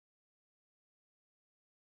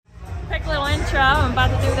quick little intro. I'm about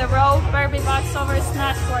to do the row burpee box over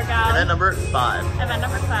snatch workout. Event number 5. Event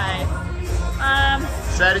number 5.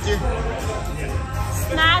 Strategy?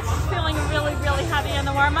 Snatch, feeling really heavy in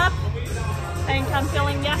the warm-up. I think I'm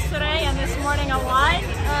feeling yesterday and this morning a lot.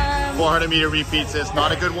 400 meter repeats is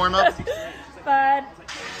not a good warm-up. But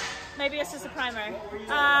maybe it's just a primer.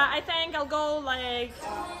 I think I'll go like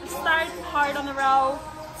start hard on the row,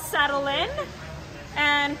 settle in,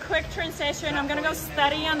 and quick transition. I'm gonna go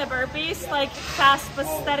steady on the burpees, like fast but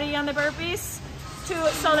steady on the burpees,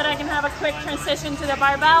 so that I can have a quick transition to the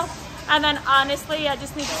barbell. And then honestly, I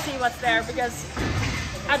just need to see what's there, because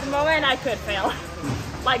at the moment I could fail.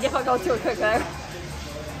 Like if I go too quick there.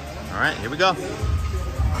 All right, here we go.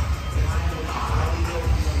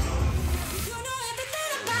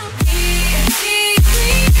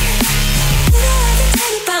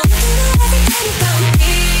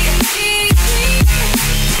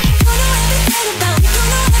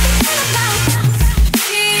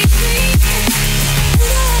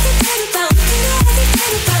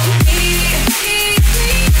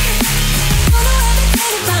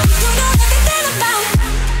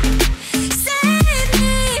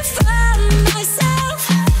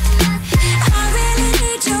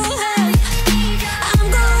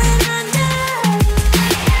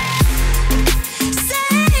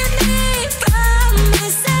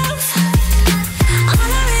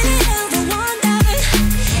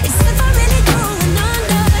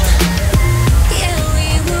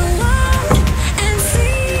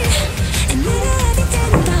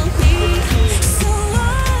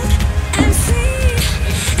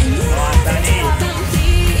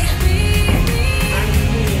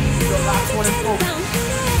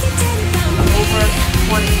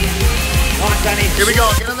 Here we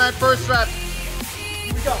go, get on that first rep.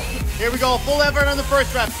 Here we go. Here we go, full effort on the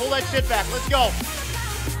first rep. Pull that shit back, let's go.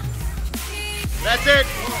 That's it.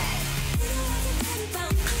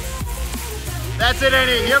 That's it,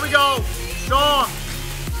 Annie. Here we go. Strong.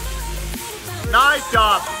 Nice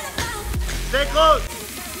job. Stay close.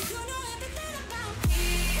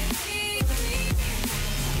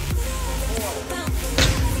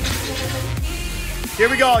 Here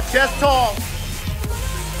we go, chest tall.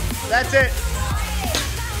 That's it.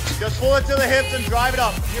 Just pull it to the hips and drive it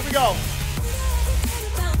up. Here we go.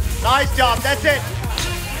 Nice job. That's it.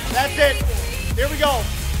 That's it. Here we go.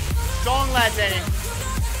 Strong lads, Annie.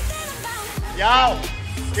 Yow.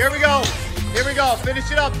 Here we go. Here we go.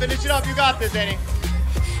 Finish it up. Finish it up. You got this, Annie.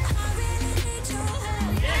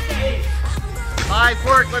 Nice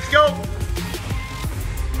work. Let's go.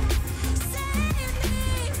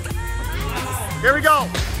 Here we go.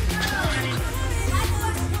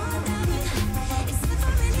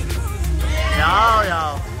 Yow,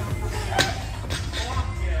 yow.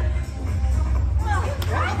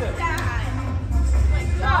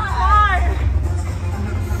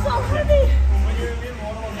 So heavy.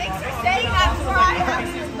 Thanks for saying that before I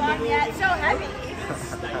haven't done yet. So heavy.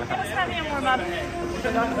 It was heavy and warm up.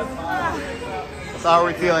 So how are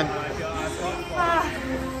we feeling?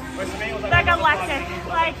 That got lactic.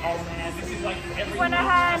 Like when I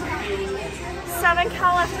had 7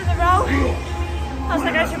 cal left in the row, I was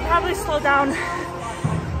like, I should probably slow down.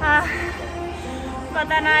 But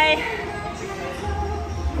then I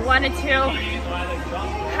wanted to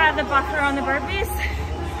have the buffer on the burpees,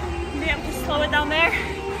 be able to slow it down there.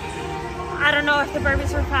 I don't know if the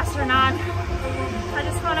burpees were fast or not. I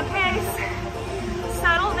just want to pace,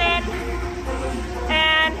 settled in,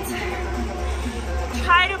 and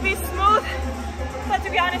try to be smooth. But to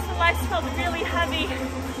be honest, the legs felt really heavy.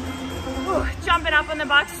 Ooh, jumping up on the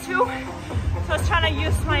box too. So I was trying to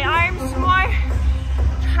use my arms more,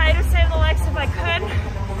 try to save the legs if I could,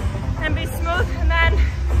 and be smooth, and then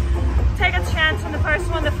take a chance on the first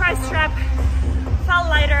one. The first rep felt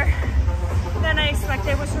lighter than I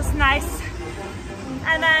expected, which was nice.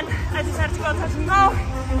 And then I decided to go touch and go.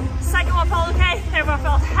 Second one felt okay, third one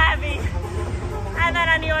felt heavy. And then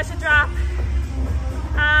I knew I should drop.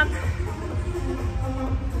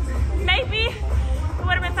 Maybe it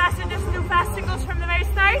would have been faster just to do fast singles from the very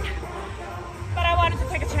start, but I wanted to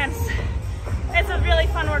take a chance. It's a really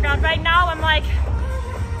fun workout. Right now I'm like,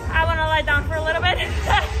 I want to lie down for a little bit,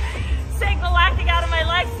 take the lactic out of my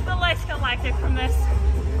legs. The legs got lactic from this.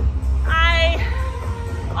 I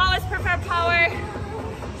always prefer power,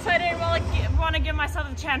 so I didn't really want to give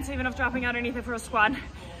myself a chance even of dropping underneath it for a squat.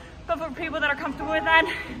 But for people that are comfortable with that,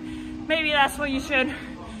 maybe that's what you should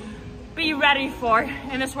be ready for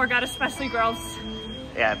in this workout, especially girls.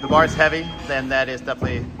 Yeah, if the bar's heavy, then that is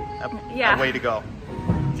definitely a way to go.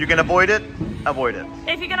 If you can avoid it, avoid it.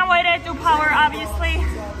 If you can avoid it, do power obviously,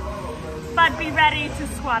 but be ready to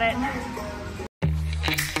squat it.